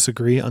certainly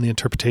disagree on the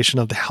interpretation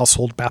of the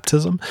household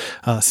baptism.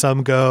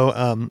 Some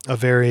go a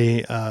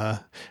very,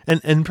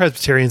 and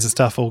Presbyterians and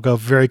stuff will go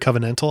very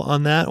covenantal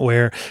on that,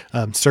 where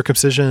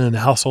circumcision and the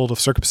household of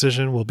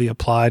circumcision will be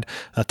applied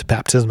to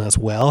baptism as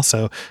well.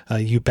 So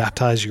you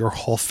baptize your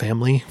whole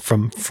family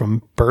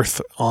from birth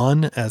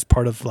on as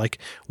part of, like,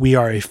 we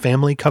are a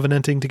family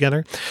covenanting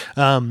together.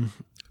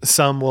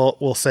 Some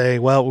will say,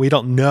 well, we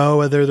don't know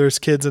whether there's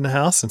kids in the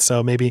house, and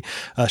so maybe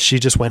she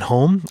just went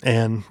home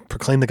and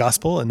proclaim the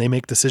gospel, and they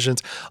make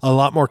decisions a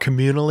lot more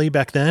communally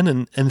back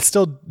then. And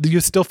still, you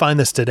still find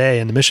this today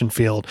in the mission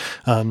field.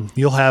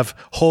 You'll have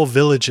whole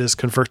villages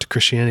convert to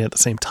Christianity at the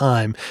same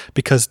time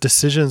because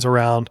decisions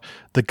around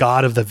the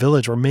God of the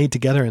village were made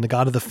together, and the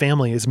God of the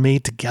family is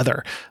made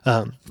together.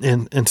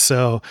 And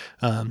so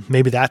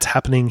maybe that's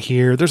happening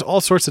here. There's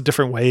all sorts of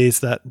different ways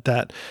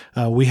that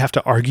we have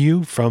to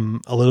argue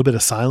from a little bit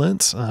of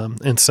silence.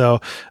 And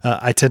so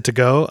I tend to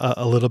go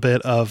a little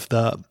bit of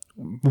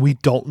we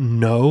don't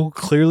know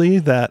clearly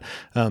that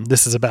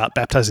this is about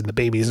baptizing the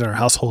babies in our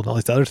household and all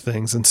these other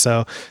things. And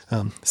so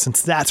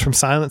since that's from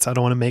silence, I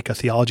don't want to make a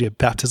theology of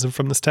baptism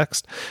from this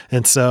text.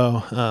 And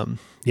so,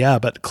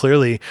 but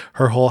clearly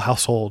her whole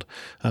household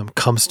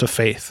comes to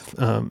faith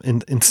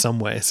in some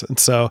ways. And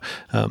so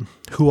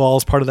who all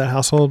is part of that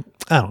household?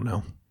 I don't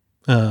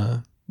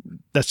know.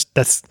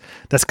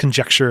 That's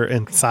conjecture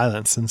and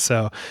silence. And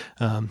so,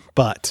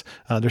 but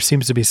there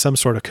seems to be some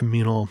sort of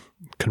communal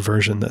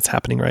conversion that's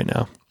happening right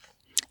now.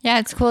 Yeah,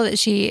 it's cool that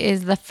she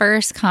is the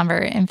first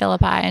convert in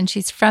Philippi, and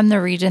she's from the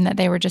region that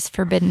they were just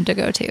forbidden to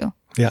go to.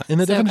 Yeah.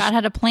 So God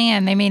had a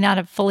plan. They may not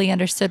have fully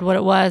understood what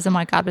it was and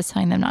why God was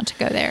telling them not to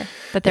go there.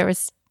 But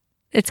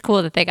it's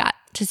cool that they got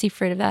to see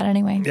fruit of that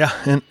anyway. Yeah.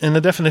 And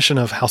the definition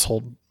of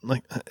household,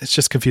 like, it's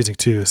just confusing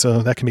too.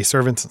 So that can be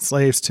servants and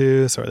slaves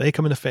too. So are they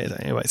coming to faith?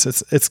 Anyways,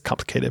 it's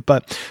complicated,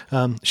 but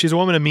she's a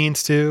woman of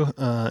means too.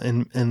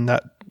 And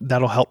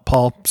that'll help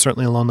Paul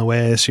certainly along the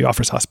way as she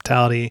offers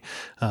hospitality,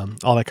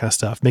 all that kind of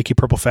stuff. Making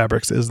purple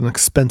fabrics is an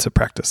expensive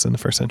practice in the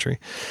first century.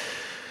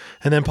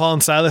 And then Paul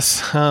and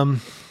Silas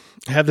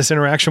have this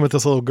interaction with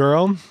this little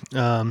girl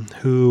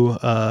who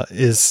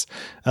is,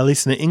 at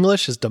least in the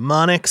English, is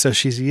demonic. So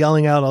she's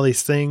yelling out all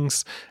these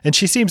things, and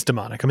she seems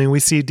demonic. I mean, we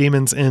see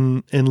demons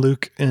in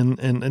Luke and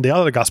the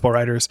other gospel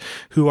writers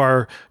who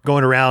are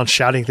going around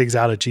shouting things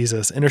out at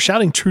Jesus, and they're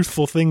shouting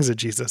truthful things at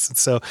Jesus. And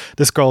so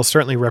this girl is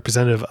certainly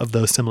representative of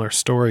those similar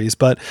stories.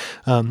 But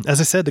as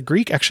I said, the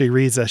Greek actually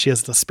reads that she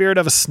has the spirit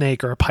of a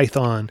snake or a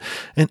python,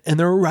 and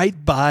they're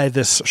right by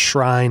this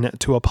shrine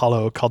to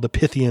Apollo called the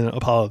Pythian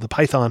Apollo, the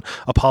Python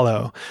Apollo.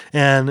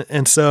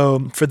 And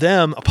so for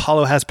them,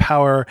 Apollo has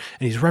power,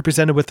 and he's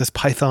represented with this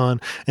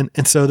python.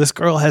 And so this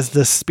girl has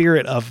the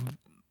spirit of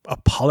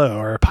Apollo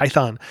or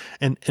Python,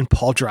 and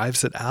Paul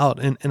drives it out.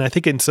 And I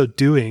think in so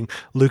doing,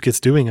 Luke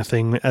is doing a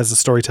thing as the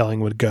storytelling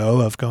would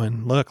go of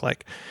going, look,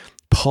 like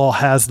Paul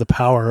has the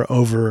power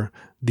over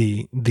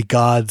the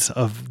gods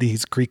of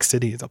these Greek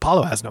cities.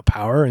 Apollo has no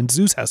power, and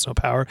Zeus has no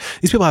power.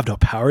 These people have no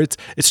power.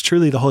 It's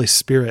truly the Holy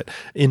Spirit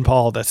in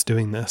Paul that's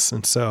doing this.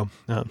 And so,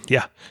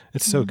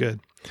 it's so good.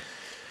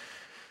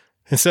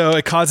 And so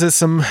it causes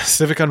some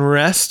civic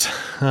unrest,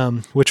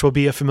 which will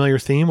be a familiar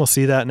theme. We'll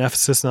see that in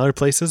Ephesus and other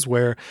places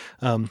where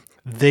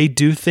they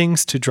do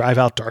things to drive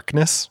out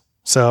darkness.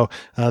 So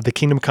the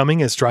kingdom coming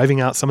is driving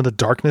out some of the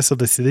darkness of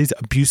the cities,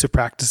 abusive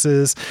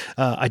practices,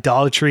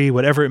 idolatry,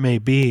 whatever it may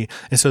be.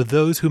 And so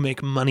those who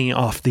make money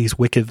off these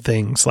wicked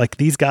things, like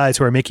these guys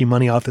who are making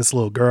money off this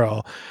little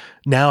girl,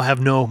 now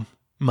have no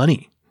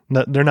money.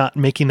 They're not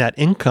making that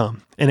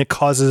income, and it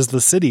causes the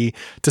city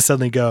to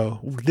suddenly go,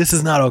 this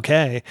is not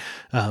okay.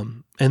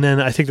 And then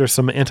I think there's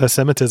some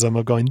anti-Semitism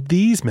of going,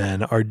 these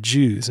men are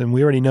Jews, and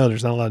we already know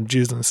there's not a lot of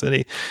Jews in the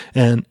city.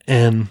 And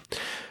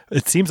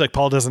it seems like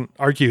Paul doesn't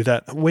argue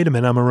that, wait a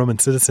minute, I'm a Roman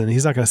citizen.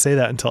 He's not going to say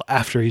that until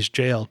after he's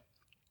jailed.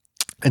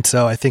 And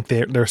so I think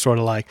they're sort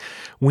of like,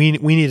 we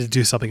need to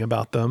do something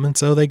about them. And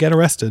so they get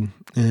arrested,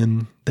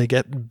 and they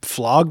get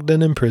flogged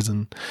and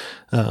imprisoned.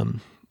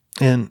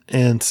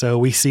 And so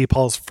we see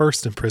Paul's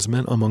first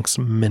imprisonment amongst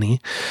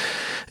many,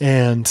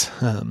 and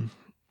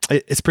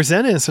it's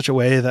presented in such a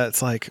way that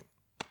it's like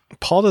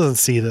Paul doesn't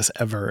see this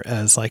ever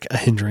as like a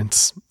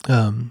hindrance.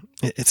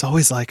 It's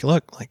always like,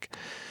 look, like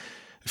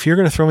if you're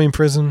going to throw me in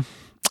prison,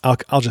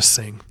 I'll just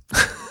sing.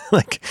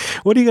 Like,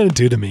 what are you going to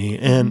do to me?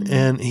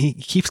 And he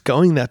keeps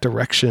going that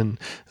direction.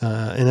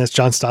 And as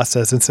John Stott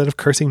says, instead of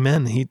cursing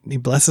men, he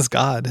blesses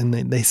God, and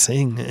they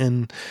sing.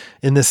 And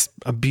in this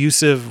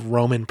abusive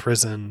Roman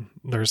prison,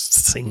 there's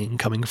singing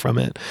coming from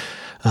it.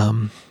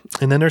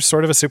 And then there's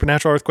sort of a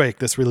supernatural earthquake,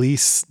 this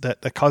release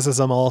that causes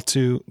them all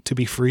to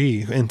be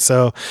free. And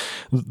so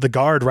the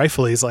guard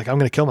rightfully is like, I'm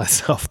going to kill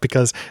myself,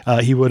 because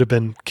he would have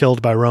been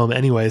killed by Rome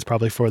anyways,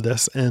 probably for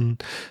this.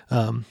 And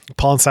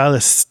Paul and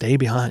Silas stay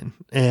behind.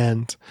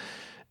 And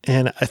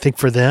I think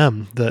for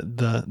them,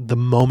 the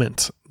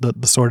moment,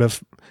 the sort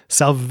of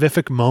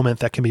salvific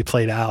moment that can be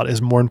played out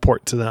is more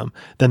important to them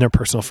than their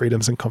personal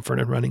freedoms and comfort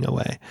and running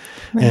away.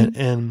 Right.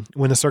 And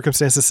when the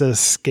circumstances says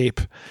escape,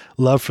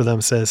 love for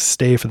them says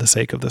stay for the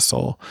sake of the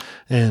soul.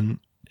 And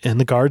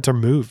the guards are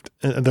moved.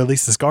 At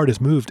least this guard is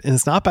moved. And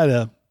it's not by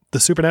the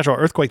supernatural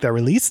earthquake that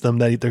released them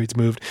that he's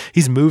moved.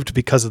 He's moved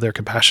because of their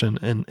compassion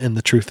and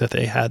the truth that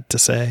they had to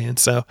say. And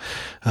so,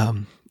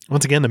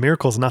 once again, the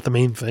miracle is not the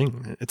main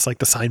thing. It's like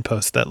the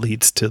signpost that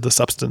leads to the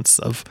substance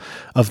of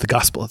the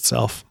gospel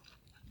itself.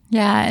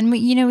 Yeah. And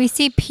we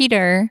see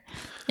Peter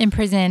in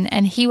prison,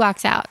 and he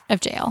walks out of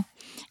jail.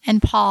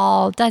 and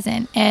Paul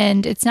doesn't.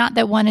 And it's not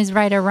that one is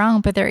right or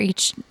wrong, but they're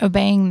each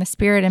obeying the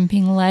Spirit and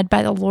being led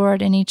by the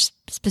Lord in each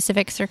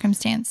specific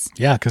circumstance.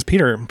 Yeah, because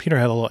Peter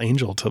had a little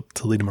angel to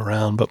lead him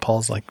around, but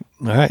Paul's like,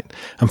 all right,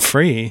 I'm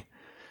free,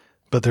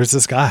 but there's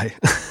this guy.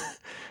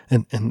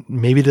 And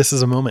maybe this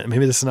is a moment,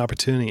 maybe this is an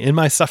opportunity in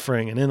my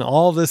suffering and in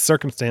all these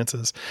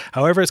circumstances,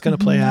 however it's going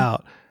to play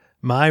out.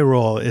 My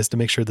role is to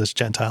make sure this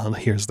Gentile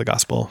hears the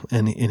gospel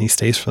and he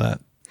stays for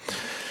that.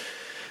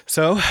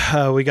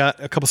 So we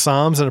got a couple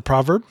Psalms and a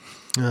proverb.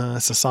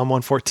 This is Psalm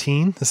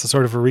 114. This is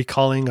sort of a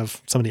recalling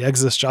of some of the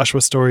Exodus,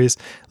 Joshua stories,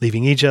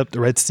 leaving Egypt, the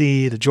Red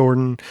Sea, the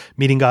Jordan,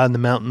 meeting God in the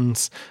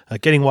mountains,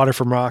 getting water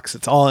from rocks.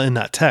 It's all in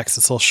that text.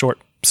 It's a little short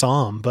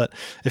psalm, but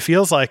it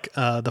feels like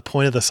the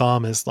point of the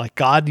psalm is like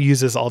God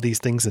uses all these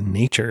things in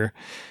nature,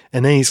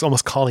 and then he's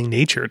almost calling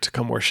nature to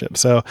come worship.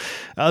 So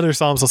other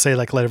psalms will say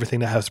like, let everything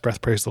that has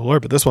breath praise the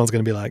Lord, but this one's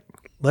going to be like,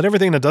 let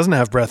everything that doesn't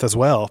have breath as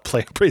well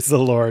praise the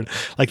Lord.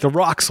 Like the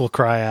rocks will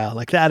cry out.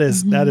 Like that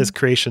is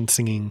creation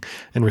singing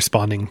and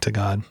responding to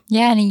God.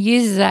 Yeah, and he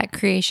uses that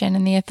creation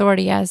and the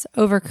authority as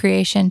over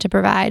creation to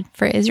provide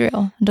for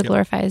Israel and to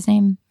glorify his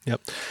name. Yep.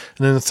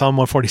 And then Psalm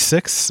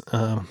 146,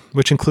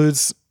 which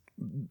includes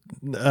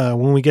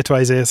when we get to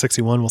Isaiah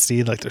 61, we'll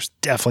see like there's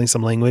definitely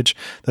some language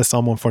that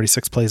Psalm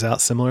 146 plays out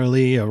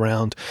similarly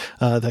around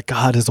that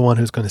God is the one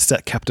who's going to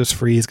set captives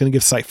free. He's going to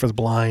give sight for the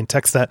blind.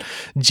 Text that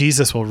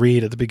Jesus will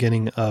read at the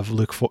beginning of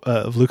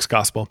Luke's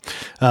gospel.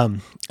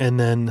 And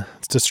then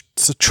just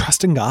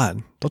trust in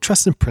God. Don't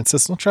trust in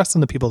princes. Don't trust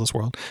in the people of this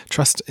world.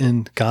 Trust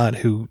in God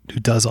who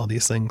does all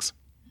these things.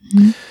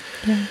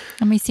 Mm-hmm. Yeah.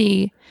 And we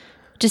see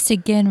just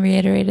again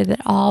reiterated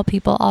that all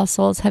people, all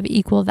souls have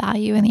equal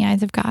value in the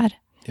eyes of God.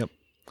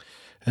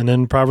 And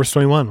then Proverbs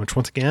 21, which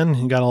once again,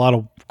 you got a lot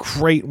of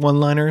great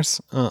one-liners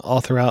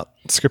all throughout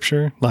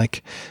Scripture,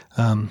 like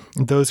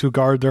those who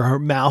guard their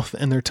mouth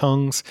and their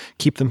tongues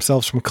keep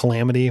themselves from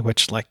calamity,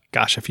 which like,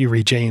 gosh, if you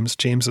read James,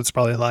 it's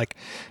probably like,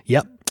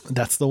 yep,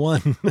 that's the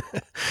one.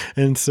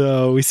 And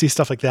so we see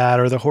stuff like that,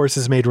 or the horse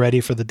is made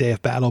ready for the day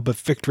of battle, but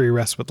victory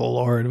rests with the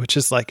Lord, which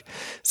is like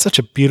such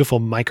a beautiful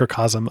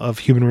microcosm of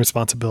human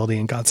responsibility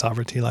and God's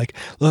sovereignty. Like,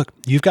 look,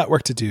 you've got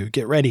work to do.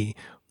 Get ready.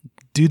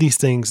 Do these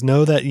things,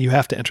 know that you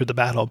have to enter the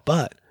battle,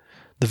 but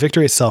the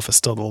victory itself is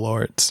still the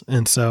Lord's.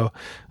 And so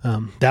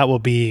that will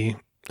be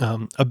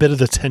a bit of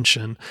the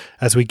tension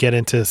as we get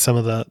into some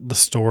of the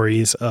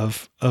stories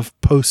of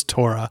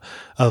post-Torah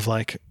of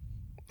like,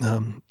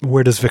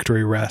 where does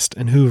victory rest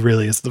and who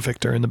really is the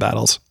victor in the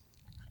battles?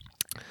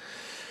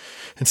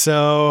 And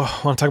so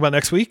I want to talk about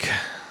next week?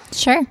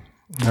 Sure.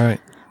 All right.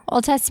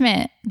 Old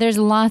Testament, there's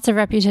lots of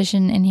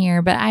repetition in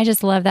here, but I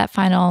just love that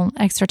final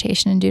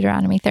exhortation in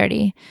Deuteronomy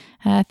 30.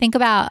 Think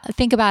about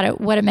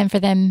it, what it meant for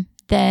them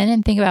then,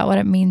 and think about what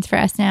it means for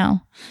us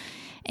now.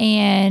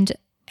 And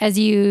as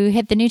you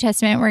hit the New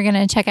Testament, we're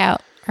going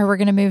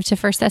to move to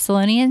 1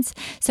 Thessalonians.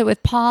 So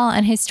with Paul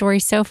and his story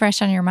so fresh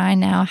on your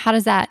mind now, how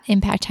does that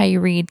impact how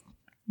you read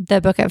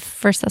the book of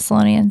 1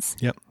 Thessalonians?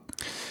 Yep.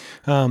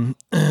 And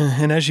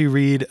as you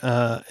read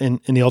in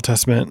the Old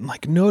Testament,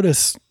 like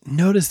notice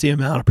the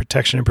amount of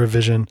protection and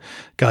provision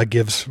God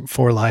gives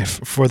for life,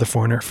 for the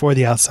foreigner, for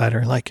the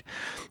outsider. Like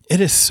it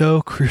is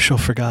so crucial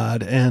for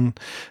God. And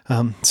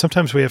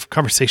sometimes we have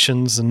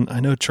conversations, and I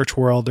know church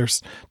world,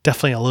 there's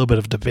definitely a little bit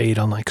of debate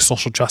on like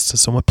social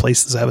justice and what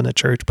place does it have in the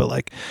church. But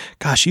like,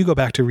 gosh, you go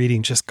back to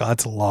reading just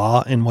God's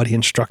law and what he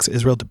instructs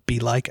Israel to be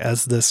like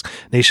as this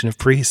nation of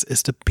priests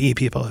is to be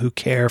people who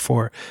care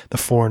for the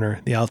foreigner,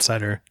 the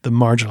outsider, the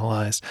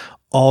marginalized,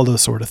 all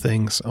those sort of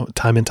things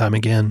time and time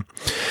again.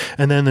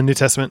 And then the New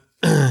Testament,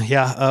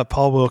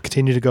 Paul will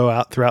continue to go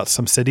out throughout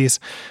some cities.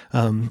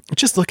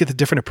 Just look at the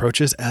different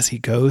approaches as he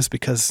goes,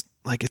 because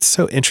like it's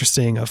so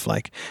interesting of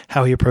like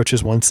how he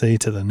approaches one city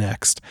to the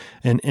next.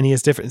 And he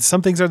has different,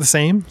 some things are the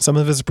same, some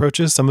of his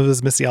approaches, some of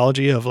his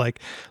missiology of like,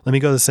 let me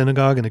go to the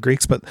synagogue and the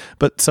Greeks, but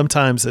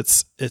sometimes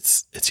it's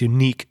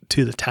unique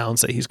to the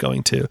towns that he's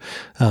going to.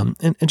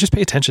 And just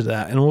pay attention to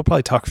that. And we'll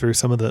probably talk through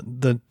some of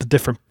the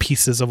different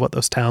pieces of what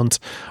those towns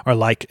are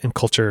like and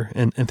culture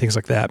and things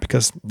like that,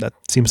 because that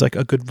seems like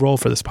a good role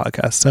for this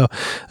podcast. So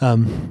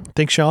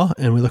thanks y'all.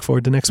 And we look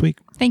forward to next week.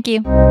 Thank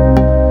you.